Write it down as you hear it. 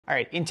All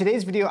right, in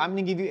today's video, I'm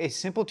gonna give you a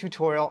simple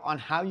tutorial on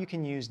how you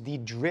can use the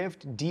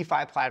Drift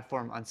DeFi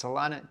platform on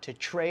Solana to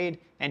trade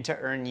and to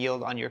earn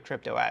yield on your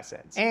crypto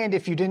assets. And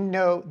if you didn't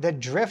know, the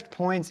Drift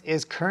points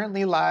is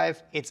currently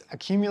live. It's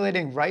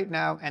accumulating right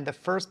now, and the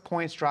first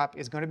points drop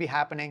is gonna be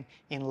happening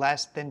in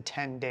less than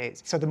 10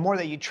 days. So the more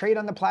that you trade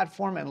on the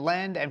platform and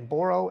lend and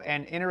borrow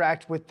and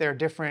interact with their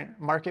different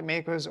market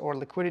makers or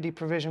liquidity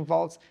provision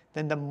vaults,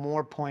 then the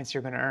more points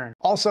you're gonna earn.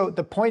 Also,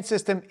 the point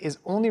system is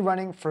only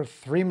running for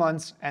 3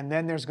 months, and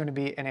then there's going to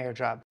be an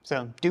airdrop.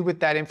 So do with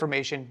that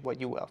information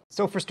what you will.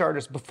 So for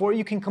starters, before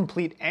you can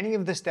complete any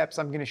of the steps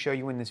I'm going to show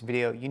you in this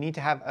video, you need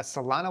to have a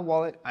Solana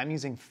wallet. I'm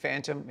using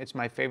Phantom. It's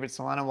my favorite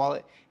Solana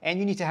wallet. And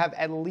you need to have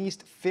at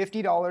least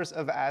 $50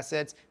 of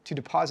assets to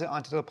deposit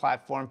onto the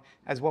platform,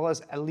 as well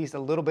as at least a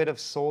little bit of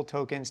SOL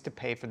tokens to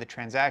pay for the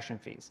transaction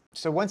fees.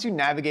 So once you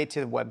navigate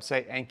to the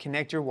website and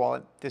connect your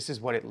wallet, this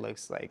is what it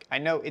looks like. I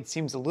know it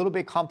seems a little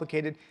bit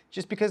complicated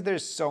just because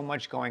there's so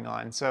much going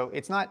on. So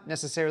it's not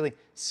necessarily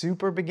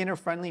super beginner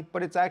friendly,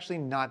 but it's actually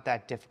not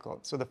that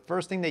difficult. So the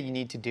first thing that you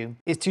need to do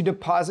is to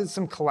deposit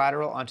some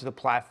collateral onto the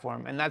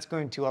platform, and that's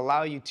going to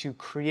allow you to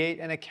create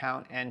an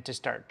account and to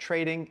start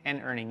trading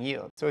and earning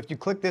yield. So if you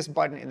click this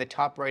button in the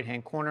top right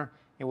hand corner,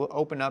 it will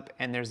open up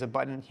and there's a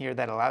button here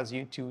that allows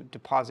you to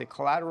deposit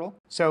collateral.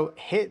 So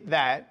hit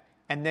that,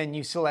 and then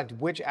you select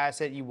which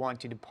asset you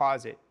want to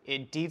deposit.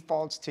 It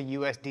defaults to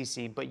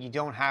USDC, but you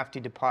don't have to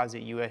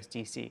deposit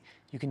USDC.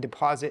 You can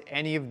deposit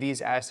any of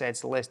these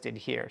assets listed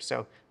here.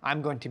 So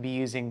I'm going to be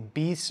using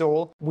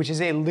BSOL, which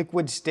is a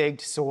liquid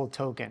staked SOL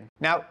token.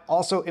 Now,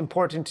 also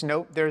important to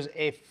note, there's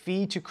a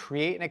fee to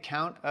create an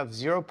account of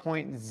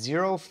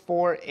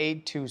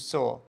 0.0482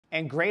 SOL.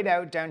 And grayed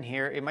out down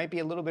here, it might be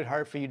a little bit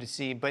hard for you to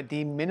see, but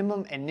the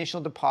minimum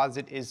initial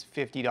deposit is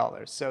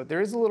 $50. So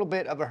there is a little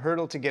bit of a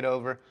hurdle to get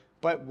over.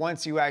 But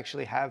once you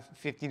actually have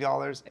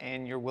 $50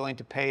 and you're willing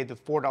to pay the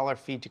 $4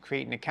 fee to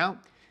create an account,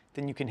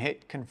 then you can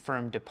hit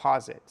confirm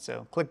deposit.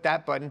 So click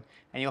that button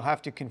and you'll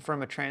have to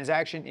confirm a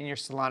transaction in your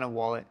Solana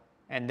wallet,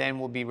 and then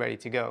we'll be ready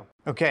to go.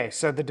 Okay,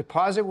 so the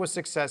deposit was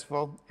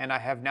successful and I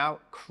have now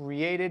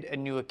created a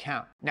new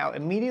account. Now,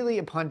 immediately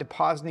upon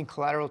depositing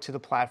collateral to the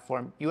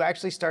platform, you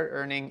actually start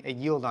earning a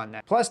yield on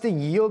that. Plus the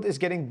yield is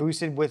getting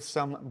boosted with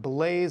some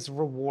Blaze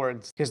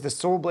rewards because the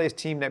Soul Blaze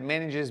team that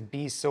manages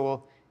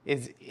BSOL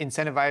is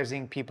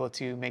incentivizing people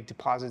to make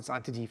deposits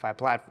onto DeFi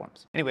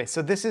platforms. Anyway,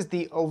 so this is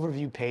the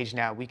overview page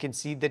now. We can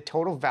see the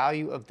total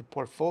value of the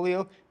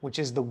portfolio, which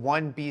is the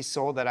 1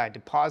 BSOL that I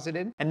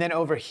deposited. And then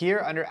over here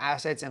under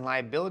assets and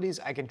liabilities,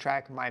 I can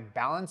track my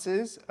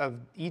balances of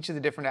each of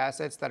the different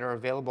assets that are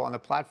available on the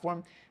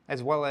platform,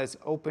 as well as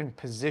open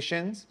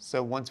positions.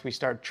 So once we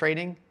start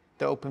trading,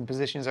 the open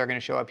positions are going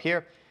to show up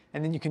here.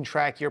 And then you can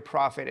track your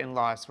profit and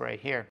loss right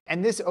here.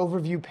 And this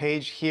overview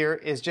page here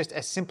is just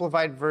a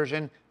simplified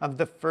version of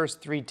the first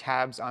 3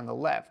 tabs on the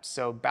left.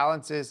 So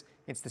balances,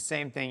 it's the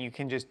same thing. You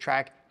can just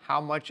track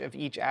how much of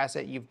each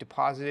asset you've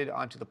deposited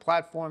onto the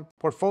platform.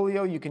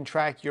 Portfolio, you can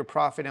track your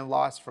profit and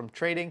loss from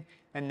trading.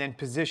 And then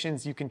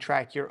positions, you can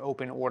track your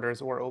open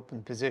orders or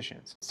open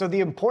positions. So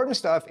the important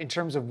stuff in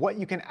terms of what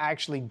you can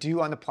actually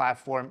do on the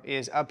platform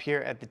is up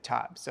here at the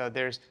top. So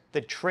there's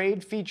the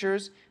trade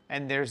features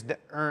and there's the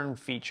earn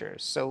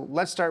features. So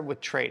let's start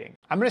with trading.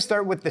 I'm gonna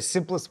start with the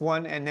simplest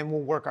one and then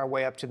we'll work our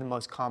way up to the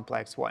most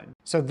complex one.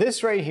 So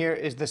this right here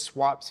is the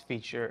swaps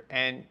feature,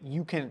 and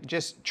you can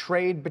just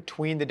trade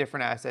between the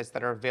different assets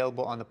that are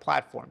available on the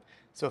platform.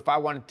 So if I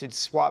wanted to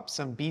swap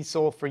some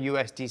BSOL for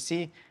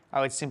USDC, I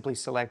would simply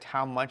select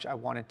how much I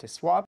wanted to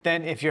swap.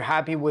 Then if you're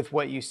happy with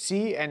what you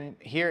see, and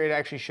here it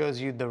actually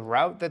shows you the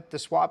route that the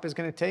swap is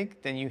gonna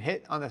take, then you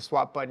hit on the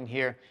swap button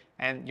here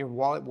and your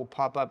wallet will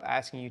pop up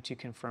asking you to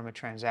confirm a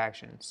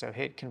transaction. So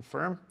hit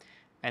confirm,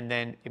 and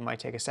then it might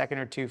take a second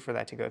or two for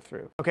that to go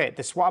through. Okay,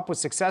 the swap was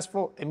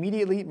successful.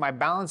 Immediately, my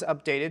balance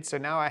updated. So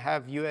now I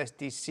have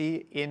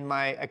USDC in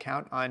my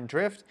account on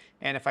Drift.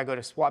 And if I go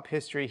to swap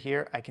history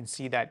here, I can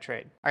see that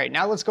trade. All right,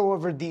 now let's go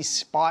over the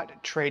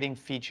spot trading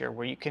feature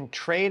where you can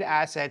trade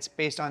assets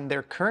based on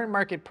their current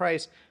market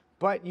price,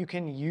 but you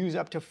can use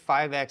up to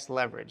 5x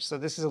leverage. So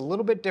this is a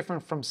little bit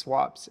different from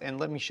swaps, and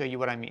let me show you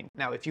what I mean.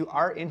 Now, if you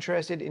are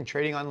interested in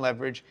trading on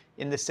leverage,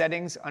 in the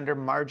settings under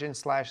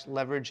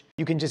margin/leverage,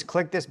 you can just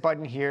click this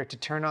button here to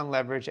turn on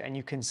leverage, and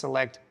you can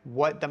select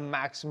what the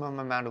maximum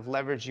amount of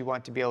leverage you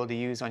want to be able to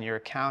use on your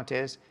account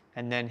is,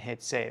 and then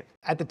hit save.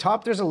 At the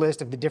top, there's a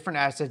list of the different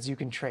assets you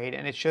can trade,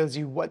 and it shows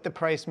you what the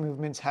price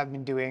movements have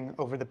been doing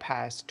over the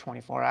past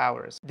 24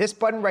 hours. This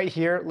button right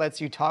here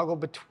lets you toggle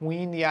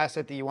between the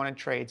asset that you want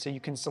to trade, so you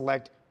can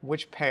select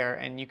which pair,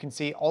 and you can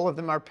see all of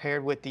them are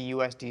paired with the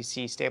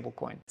USDC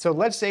stablecoin. So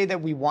let's say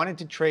that we wanted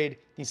to trade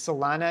the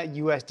Solana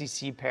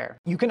USDC pair.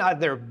 You can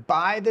either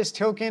buy this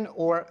token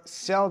or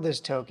sell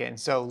this token,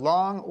 so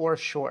long or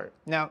short.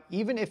 Now,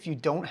 even if you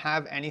don't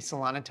have any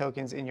Solana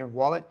tokens in your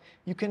wallet,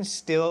 you can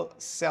still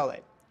sell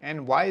it.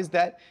 And why is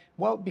that?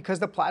 Well, because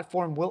the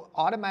platform will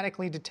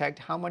automatically detect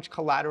how much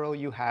collateral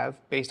you have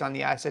based on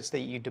the assets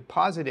that you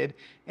deposited,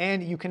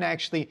 and you can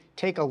actually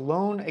take a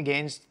loan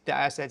against the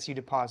assets you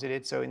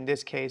deposited, so in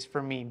this case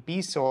for me,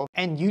 BSOL,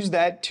 and use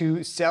that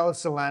to sell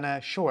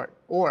Solana short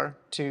or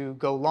to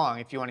go long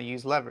if you want to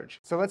use leverage.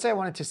 So let's say I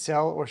wanted to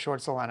sell or short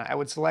Solana. I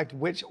would select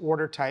which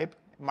order type.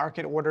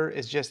 Market order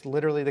is just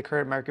literally the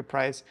current market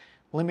price.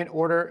 Limit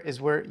order is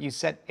where you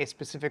set a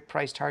specific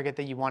price target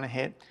that you want to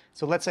hit.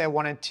 So let's say I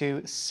wanted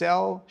to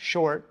sell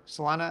short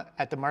Solana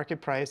at the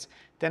market price,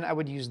 then I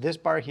would use this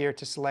bar here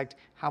to select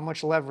how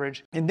much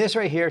leverage. And this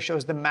right here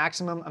shows the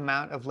maximum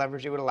amount of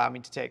leverage it would allow me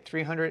to take,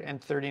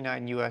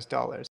 $339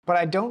 US. But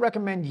I don't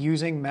recommend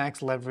using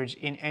max leverage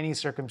in any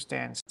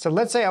circumstance. So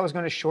let's say I was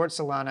going to short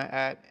Solana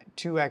at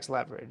 2x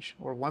leverage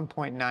or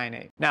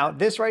 1.98. Now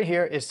this right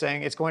here is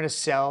saying it's going to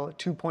sell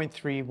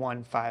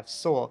 2.315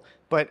 SOL,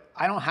 but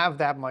I don't have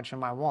that much in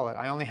my wallet.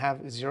 I only have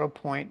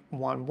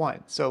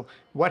 0.11. So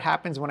what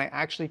happens when I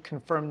actually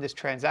confirm this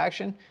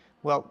transaction?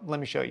 Well, let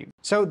me show you.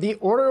 So the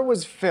order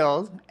was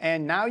filled,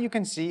 and now you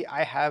can see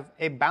I have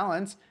a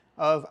balance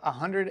of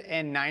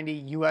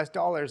 $190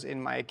 US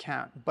in my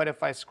account. But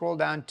if I scroll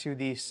down to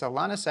the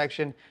Solana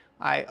section,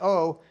 I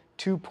owe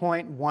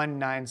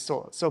 2.19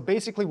 SOL. So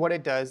basically what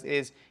it does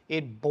is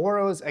it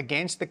borrows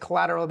against the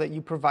collateral that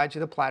you provide to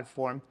the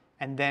platform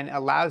and then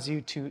allows you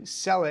to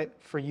sell it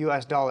for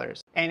US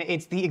dollars. And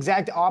it's the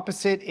exact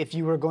opposite if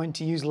you were going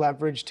to use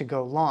leverage to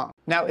go long.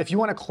 Now, if you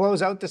want to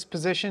close out this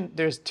position,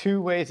 there's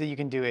two ways that you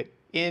can do it.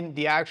 In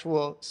the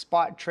actual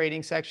spot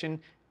trading section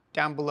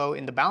down below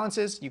in the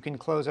balances, you can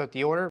close out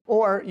the order,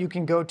 or you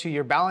can go to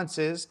your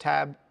balances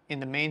tab in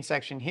the main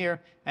section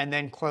here and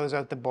then close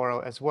out the borrow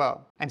as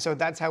well. And so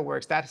that's how it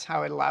works. That's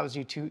how it allows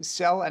you to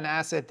sell an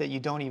asset that you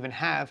don't even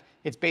have.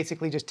 It's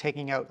basically just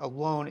taking out a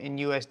loan in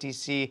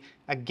USDC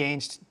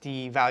against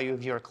the value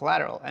of your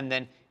collateral. And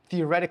then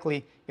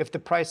theoretically, if the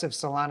price of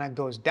Solana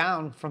goes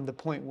down from the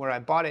point where I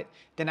bought it,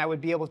 then I would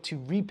be able to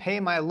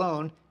repay my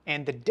loan,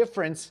 and the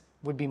difference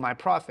would be my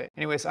profit.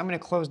 Anyways, I'm gonna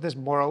close this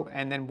borrow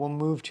and then we'll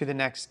move to the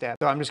next step.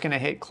 So I'm just gonna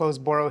hit close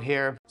borrow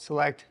here,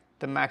 select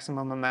the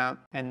maximum amount,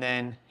 and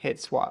then hit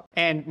swap.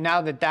 And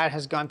now that that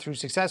has gone through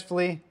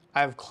successfully,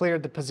 I've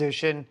cleared the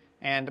position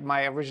and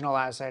my original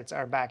assets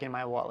are back in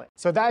my wallet.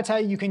 So that's how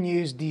you can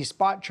use the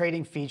spot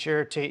trading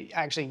feature to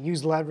actually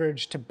use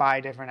leverage to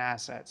buy different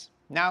assets.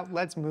 Now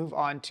let's move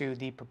on to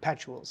the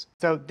perpetuals.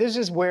 So this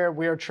is where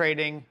we're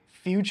trading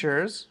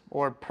futures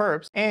or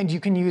perps, and you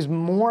can use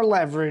more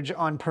leverage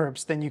on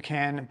perps than you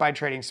can by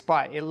trading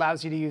spot. It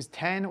allows you to use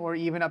 10 or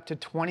even up to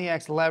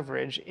 20x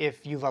leverage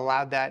if you've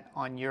allowed that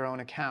on your own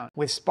account.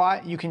 With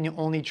spot, you can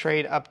only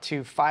trade up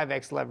to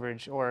 5x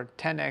leverage or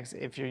 10x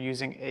if you're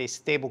using a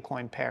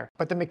stablecoin pair.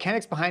 But the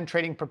mechanics behind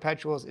trading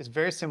perpetuals is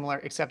very similar,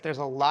 except there's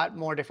a lot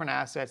more different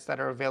assets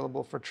that are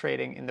available for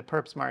trading in the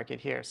perps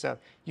market here. So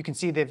you can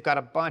see they've got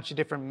a bunch of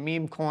different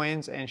meme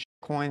coins and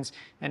coins,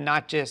 and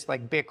not just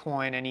like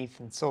Bitcoin and ETH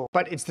and SOL.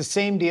 But it's the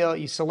same deal.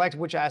 You select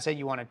which asset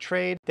you want to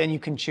trade, then you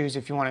can choose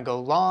if you want to go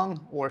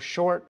long or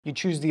short. You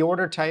choose the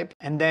order type,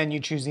 and then you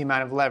choose the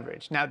amount of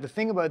leverage. Now, the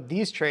thing about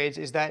these trades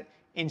is that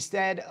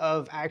instead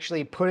of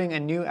actually putting a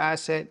new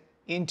asset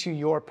into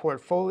your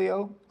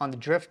portfolio on the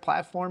Drift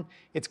platform,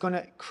 it's going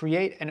to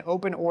create an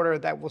open order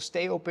that will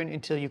stay open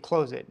until you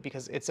close it,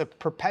 because it's a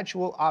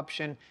perpetual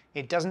option.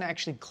 It doesn't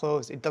actually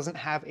close. It doesn't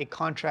have a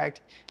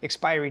contract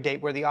expiry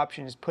date where the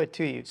option is put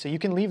to you. So you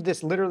can leave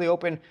this literally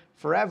open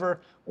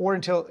forever or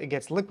until it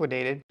gets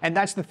liquidated. And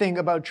that's the thing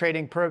about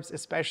trading perps,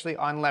 especially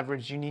on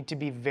leverage. You need to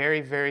be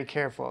very, very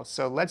careful.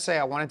 So let's say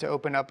I wanted to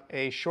open up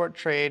a short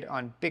trade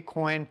on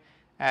Bitcoin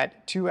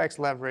at 2x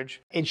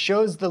leverage. It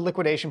shows the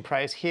liquidation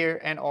price here,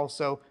 and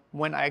also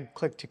when I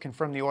click to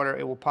confirm the order,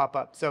 it will pop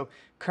up. So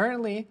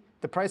currently,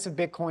 the price of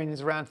Bitcoin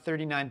is around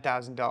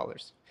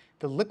 $39,000.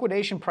 The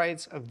liquidation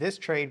price of this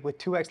trade with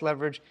 2x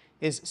leverage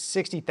is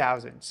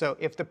 $60,000. So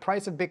if the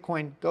price of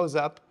Bitcoin goes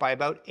up by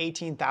about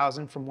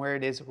 18,000 from where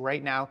it is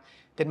right now,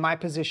 then my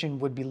position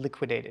would be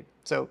liquidated.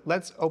 So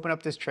let's open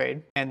up this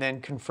trade and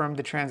then confirm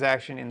the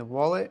transaction in the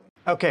wallet.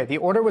 Okay, the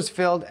order was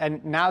filled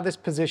and now this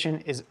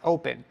position is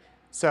open.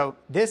 So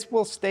this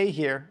will stay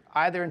here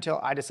either until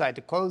I decide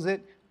to close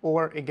it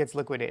or it gets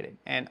liquidated.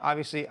 And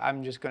obviously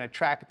I'm just gonna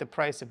track the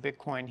price of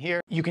Bitcoin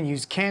here. You can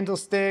use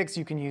candlesticks,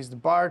 you can use the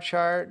bar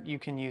chart, you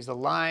can use a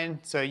line.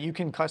 So you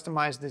can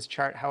customize this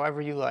chart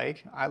however you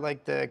like. I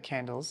like the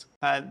candles.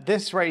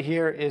 This right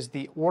here is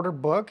the order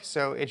book.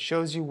 So it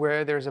shows you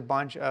where there's a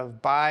bunch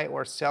of buy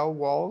or sell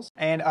walls.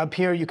 And up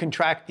here you can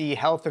track the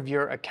health of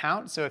your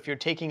account. So if you're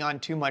taking on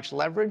too much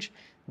leverage,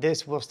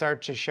 this will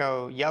start to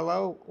show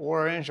yellow,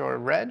 orange, or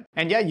red.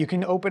 And yeah, you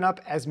can open up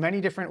as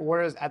many different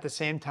orders at the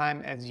same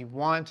time as you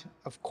want.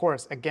 Of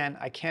course, again,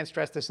 I can't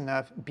stress this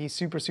enough. Be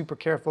super, super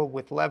careful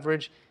with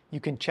leverage. You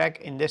can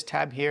check in this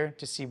tab here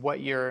to see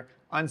what your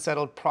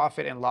unsettled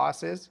profit and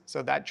loss is.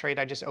 So that trade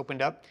I just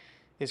opened up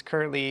is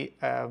currently,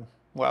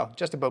 well,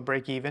 just about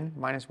break even,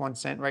 -1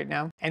 cent right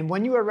now. And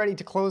when you are ready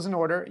to close an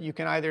order, you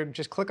can either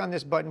just click on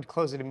this button to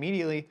close it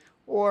immediately,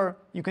 or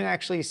you can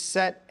actually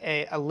set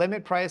a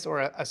limit price or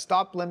a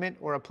stop limit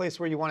or a place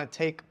where you want to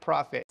take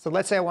profit. So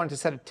let's say I wanted to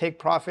set a take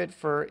profit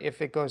for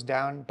if it goes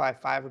down by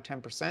 5 or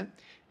 10%,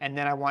 and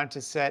then I wanted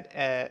to set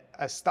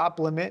a stop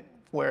limit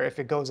where if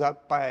it goes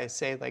up by,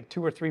 say, like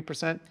 2 or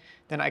 3%,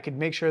 then I could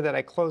make sure that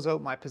I close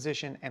out my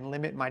position and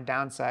limit my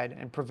downside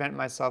and prevent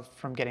myself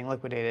from getting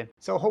liquidated.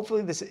 So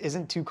hopefully this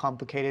isn't too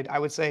complicated. I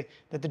would say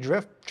that the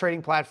Drift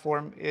trading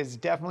platform is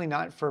definitely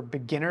not for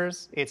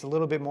beginners. It's a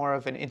little bit more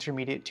of an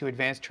intermediate to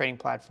advanced trading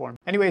platform.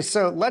 Anyways,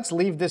 so let's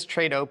leave this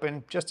trade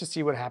open just to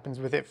see what happens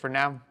with it for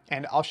now.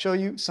 And I'll show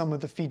you some of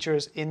the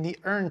features in the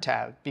Earn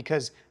tab,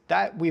 because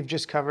that we've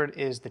just covered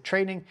is the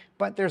trading,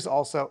 but there's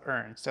also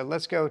Earn. So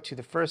let's go to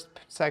the first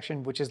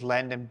section, which is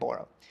Lend and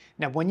Borrow.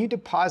 Now, when you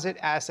deposit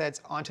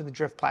assets onto the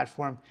Drift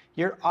platform,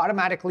 you're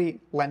automatically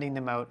lending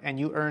them out and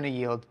you earn a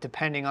yield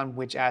depending on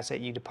which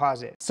asset you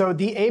deposit. So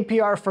the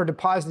APR for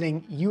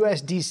depositing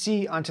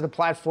USDC onto the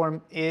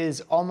platform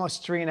is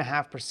almost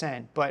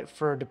 3.5%, but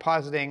for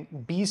depositing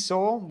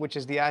BSOL, which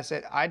is the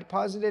asset I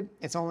deposited,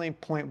 it's only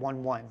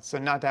 0.11, so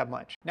not that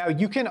much. Now,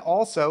 you can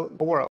also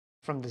borrow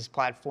from this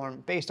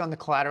platform based on the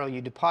collateral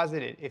you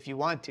deposited if you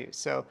want to.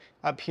 So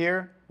up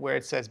here where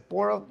it says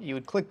borrow, you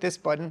would click this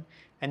button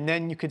and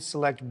then you could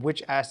select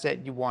which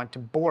asset you want to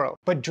borrow.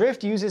 But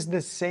Drift uses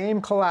the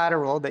same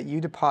collateral that you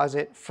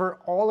deposit for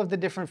all of the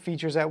different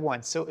features at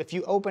once. So if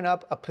you open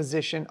up a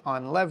position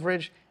on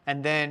leverage,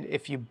 and then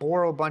if you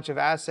borrow a bunch of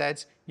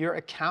assets, your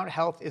account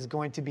health is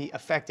going to be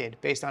affected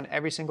based on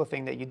every single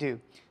thing that you do.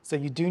 So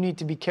you do need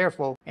to be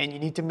careful, and you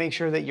need to make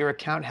sure that your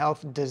account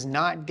health does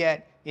not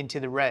get into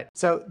the red.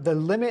 So the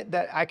limit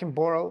that I can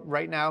borrow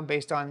right now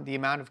based on the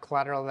amount of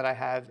collateral that I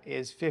have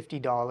is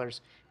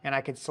 $50, and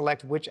I can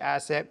select which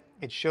asset.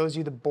 It shows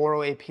you the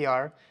borrow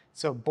APR.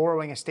 So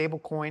borrowing a stable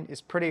coin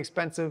is pretty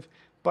expensive,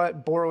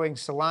 but borrowing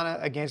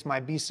Solana against my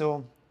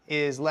BSOL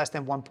is less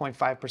than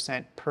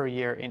 1.5% per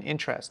year in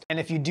interest. And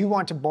if you do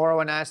want to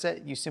borrow an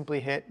asset, you simply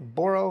hit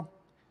borrow,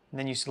 and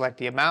then you select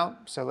the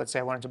amount. So let's say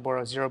I wanted to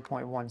borrow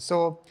 0.1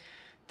 SOL.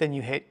 Then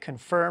you hit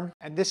confirm,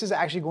 and this is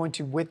actually going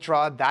to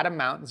withdraw that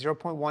amount,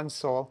 0.1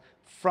 SOL,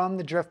 from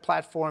the Drift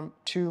platform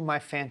to my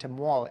Phantom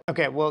wallet.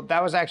 Okay, well,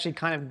 that was actually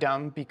kind of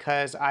dumb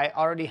because I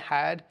already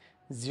had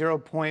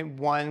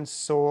 0.1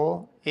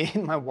 SOL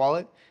in my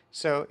wallet,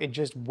 so it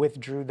just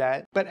withdrew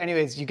that. But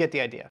anyways, you get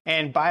the idea.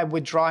 And by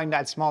withdrawing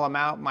that small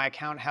amount, my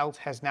account health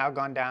has now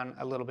gone down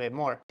a little bit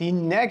more. The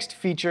next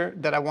feature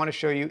that I want to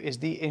show you is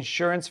the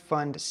insurance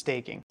fund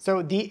staking.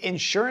 So the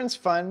insurance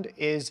fund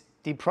is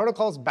the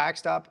protocol's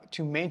backstop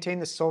to maintain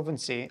the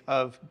solvency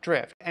of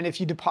Drift. And if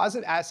you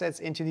deposit assets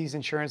into these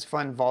insurance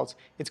fund vaults,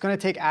 it's going to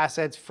take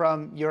assets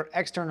from your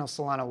external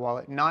Solana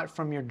wallet, not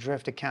from your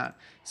Drift account.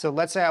 So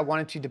let's say I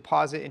wanted to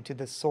deposit into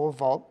the Sol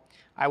vault.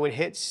 I would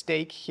hit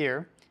stake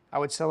here. I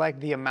would select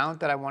the amount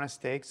that I want to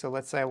stake. So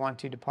let's say I want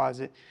to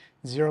deposit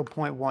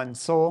 0.1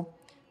 SOL.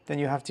 Then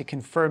you have to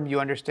confirm you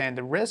understand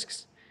the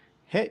risks,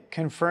 hit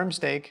confirm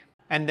stake,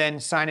 and then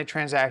sign a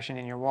transaction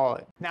in your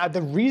wallet. Now,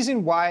 the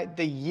reason why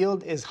the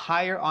yield is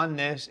higher on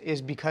this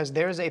is because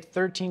there's a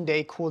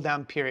 13-day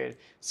cooldown period.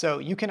 So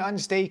you can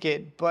unstake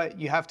it, but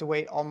you have to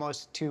wait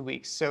almost 2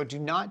 weeks. So do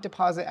not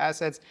deposit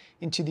assets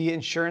into the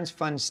insurance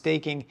fund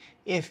staking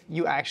if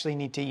you actually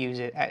need to use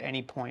it at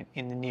any point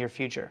in the near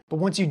future. But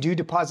once you do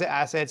deposit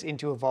assets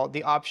into a vault,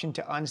 the option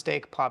to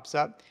unstake pops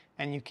up,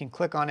 and you can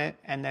click on it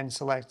and then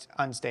select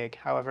unstake.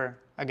 However,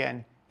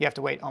 again, you have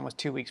to wait almost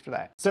 2 weeks for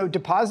that. So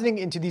depositing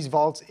into these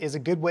vaults is a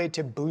good way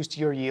to boost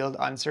your yield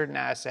on certain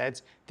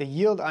assets. The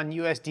yield on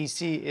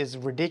USDC is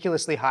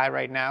ridiculously high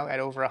right now at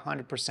over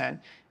 100%.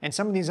 And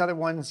some of these other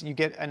ones, you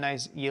get a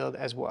nice yield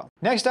as well.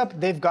 Next up,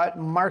 they've got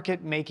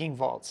market making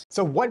vaults.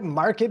 So what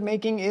market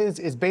making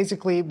is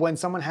basically when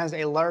someone has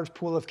a large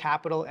pool of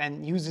capital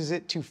and uses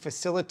it to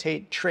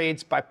facilitate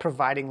trades by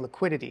providing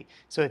liquidity.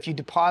 So if you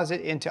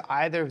deposit into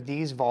either of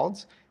these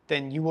vaults,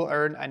 then you will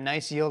earn a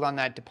nice yield on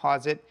that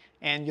deposit,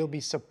 and you'll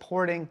be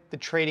supporting the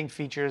trading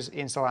features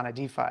in Solana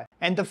DeFi.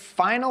 And the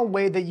final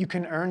way that you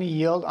can earn a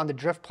yield on the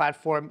Drift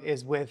platform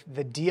is with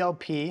the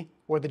DLP,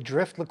 or the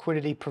Drift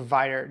Liquidity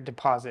Provider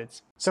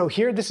deposits. So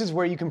here, this is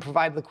where you can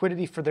provide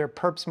liquidity for their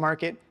perps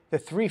market. The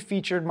three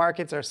featured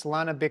markets are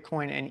Solana,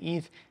 Bitcoin, and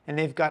ETH, and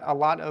they've got a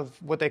lot of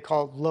what they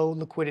call low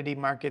liquidity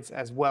markets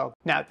as well.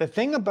 Now, the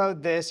thing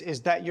about this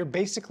is that you're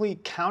basically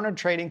counter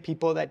trading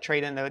people that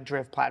trade in the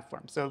Drift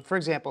platform. So for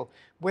example,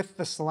 with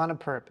the Solana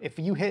perp, if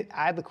you hit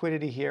add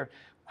liquidity here,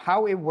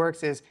 how it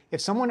works is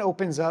if someone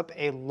opens up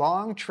a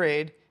long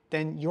trade,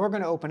 then you're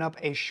going to open up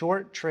a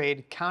short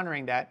trade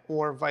countering that,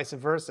 or vice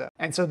versa.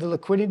 And so the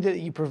liquidity that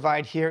you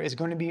provide here is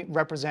going to be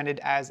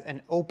represented as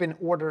an open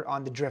order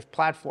on the Drift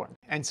platform.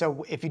 And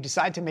so if you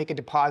decide to make a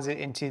deposit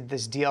into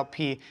this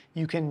DLP,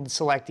 you can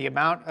select the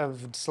amount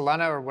of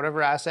Solana or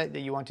whatever asset that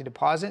you want to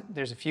deposit.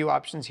 There's a few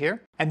options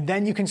here. And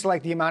then you can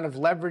select the amount of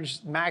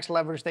leverage, max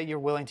leverage that you're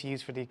willing to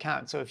use for the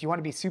account. So if you want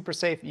to be super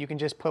safe, you can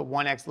just put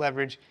 1x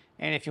leverage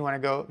And if you want to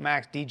go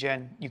max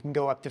degen, you can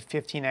go up to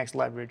 15x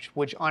leverage,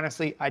 which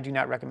honestly, I do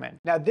not recommend.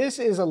 Now, this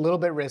is a little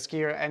bit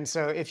riskier. And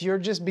so if you're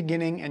just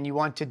beginning and you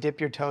want to dip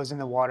your toes in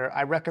the water,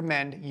 I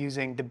recommend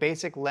using the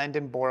basic lend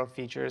and borrow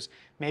features.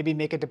 Maybe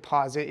make a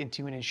deposit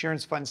into an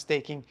insurance fund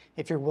staking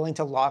if you're willing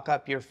to lock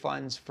up your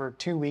funds for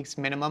 2 weeks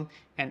minimum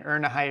and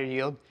earn a higher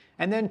yield.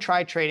 And then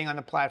try trading on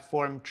the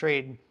platform,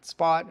 trade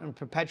spot and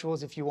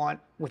perpetuals if you want,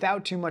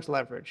 without too much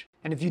leverage.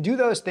 And if you do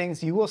those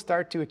things, you will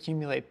start to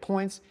accumulate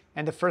points,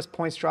 and the first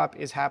points drop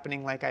is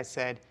happening, like I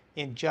said,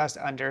 in just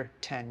under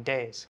 10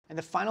 days. And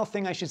the final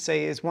thing I should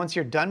say is once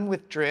you're done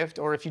with Drift,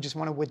 or if you just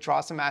want to withdraw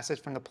some assets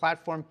from the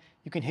platform,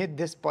 you can hit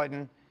this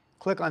button,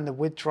 click on the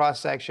withdraw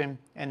section,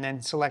 and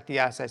then select the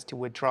assets to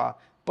withdraw.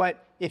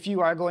 But if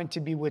you are going to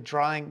be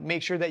withdrawing,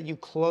 make sure that you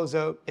close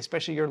out,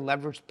 especially your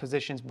leveraged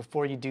positions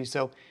before you do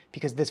so,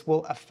 because this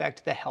will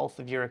affect the health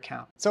of your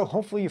account. So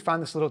hopefully you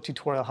found this little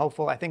tutorial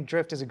helpful. I think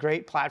Drift is a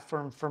great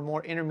platform for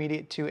more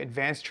intermediate to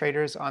advanced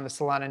traders on the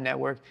Solana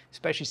network,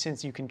 especially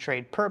since you can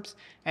trade perps.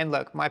 And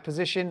look, my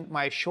position,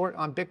 my short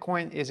on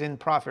Bitcoin is in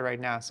profit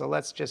right now. So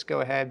let's just go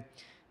ahead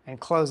and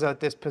close out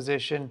this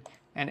position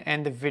and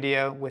end the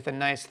video with a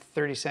nice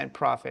 30-cent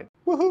profit.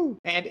 Woohoo!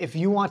 And if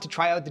you want to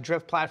try out the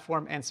Drift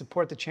platform and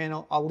support the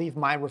channel, I'll leave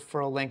my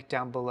referral link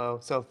down below,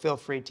 so feel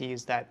free to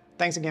use that.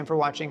 Thanks again for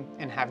watching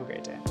and have a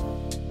great day.